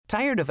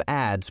Tired of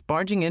ads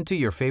barging into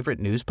your favorite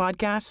news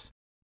podcasts?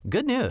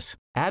 Good news.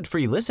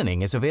 Ad-free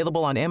listening is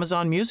available on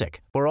Amazon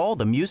Music for all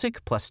the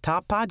music plus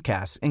top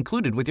podcasts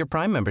included with your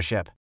Prime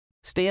membership.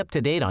 Stay up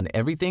to date on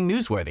everything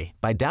newsworthy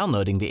by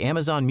downloading the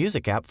Amazon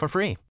Music app for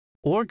free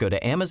or go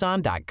to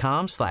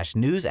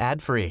amazon.com/news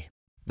ad free.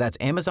 That's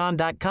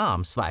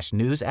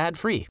amazon.com/news ad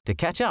free to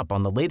catch up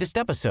on the latest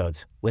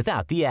episodes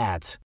without the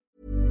ads.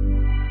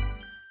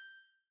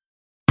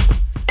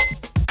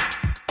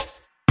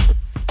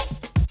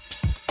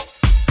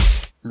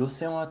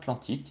 L'océan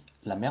Atlantique,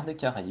 la mer des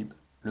Caraïbes,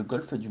 le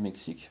golfe du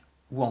Mexique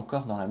ou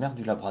encore dans la mer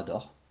du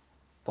Labrador.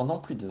 Pendant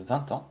plus de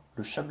 20 ans,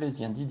 le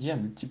Chablaisien Didier a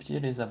multiplié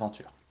les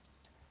aventures.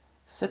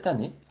 Cette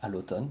année, à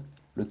l'automne,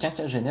 le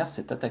quinquagénaire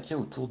s'est attaqué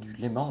au Tour du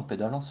Léman en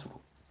pédalant sous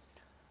l'eau.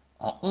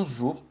 En 11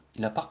 jours,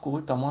 il a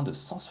parcouru pas moins de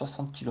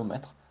 160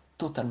 km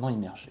totalement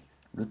immergé,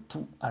 le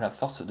tout à la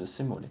force de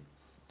ses mollets.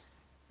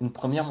 Une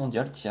première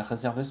mondiale qui a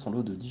réservé son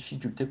lot de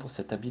difficultés pour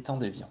cet habitant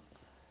d'Évian.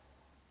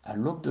 À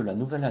l'aube de la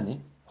nouvelle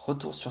année,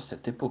 retour sur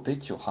cette épopée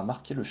qui aura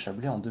marqué le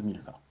Chablais en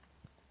 2020.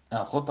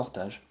 Un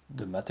reportage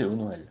de Mathéo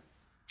Noël.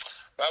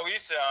 Oui,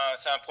 c'est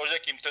un projet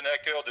qui me tenait à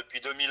cœur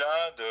depuis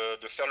 2001,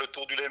 de faire le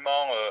Tour du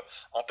Léman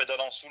en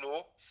pédalant sous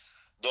l'eau.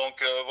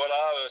 Donc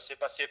voilà, c'est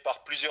passé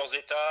par plusieurs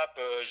étapes.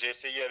 J'ai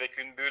essayé avec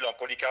une bulle en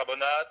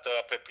polycarbonate.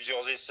 Après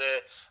plusieurs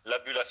essais, la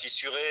bulle a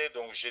fissuré,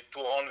 donc j'ai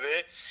tout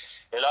renlevé.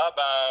 Et là,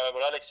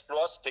 voilà,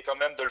 l'exploit, c'était quand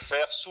même de le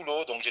faire sous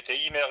l'eau. Donc j'étais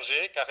immergé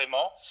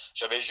carrément.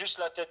 J'avais juste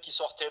la tête qui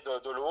sortait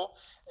de l'eau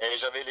et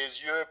j'avais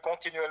les yeux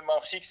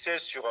continuellement fixés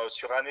sur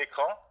un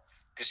écran,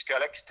 puisqu'à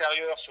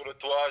l'extérieur, sur le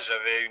toit,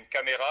 j'avais une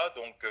caméra,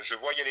 donc je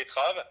voyais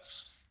l'étrave.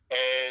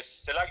 Et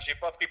c'est là que j'ai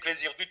pas pris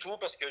plaisir du tout,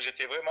 parce que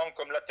j'étais vraiment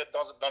comme la tête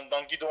dans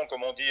le guidon,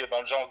 comme on dit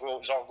dans le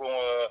jargon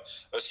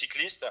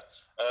cycliste.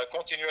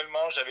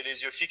 Continuellement, j'avais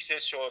les yeux fixés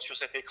sur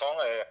cet écran,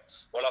 et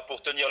voilà,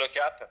 pour tenir le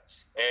cap.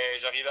 Et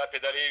j'arrivais à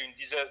pédaler une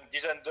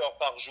dizaine d'heures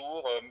par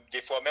jour,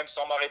 des fois même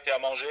sans m'arrêter à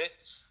manger.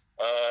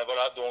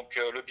 Voilà, donc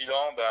le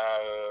bilan,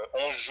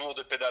 11 jours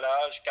de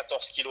pédalage,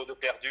 14 kilos de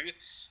perdu.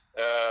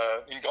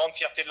 Une grande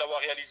fierté de l'avoir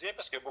réalisé,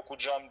 parce que beaucoup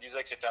de gens me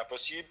disaient que c'était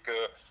impossible,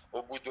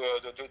 qu'au bout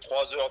de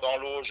 2-3 heures dans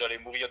l'eau, j'allais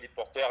mourir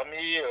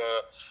d'hypothermie,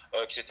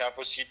 que c'était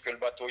impossible que le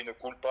bateau il ne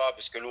coule pas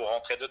parce que l'eau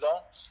rentrait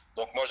dedans.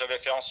 Donc moi j'avais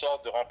fait en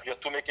sorte de remplir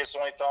tous mes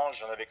caissons étanches,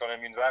 j'en avais quand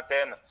même une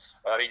vingtaine,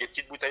 avec des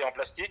petites bouteilles en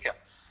plastique.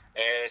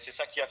 Et c'est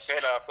ça qui a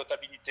fait la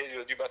flottabilité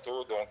du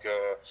bateau. Donc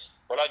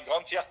voilà, une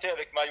grande fierté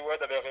avec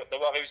MyWed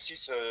d'avoir réussi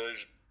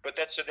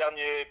peut-être ce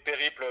dernier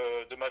périple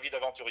de ma vie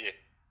d'aventurier.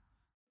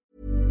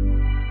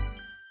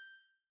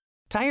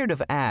 Tired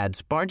of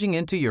ads barging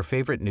into your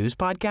favorite news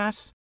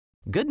podcasts?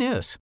 Good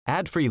news.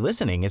 Ad-free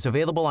listening is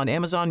available on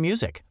Amazon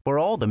Music for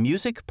all the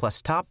music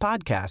plus top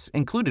podcasts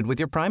included with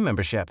your Prime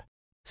membership.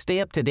 Stay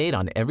up to date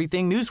on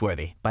everything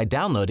newsworthy by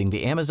downloading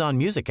the Amazon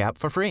Music app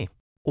for free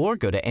or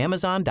go to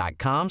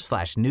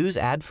amazon.com/news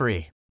ad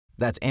free.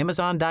 That's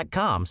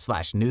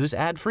amazon.com/news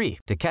ad free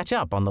to catch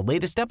up on the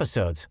latest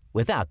episodes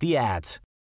without the ads.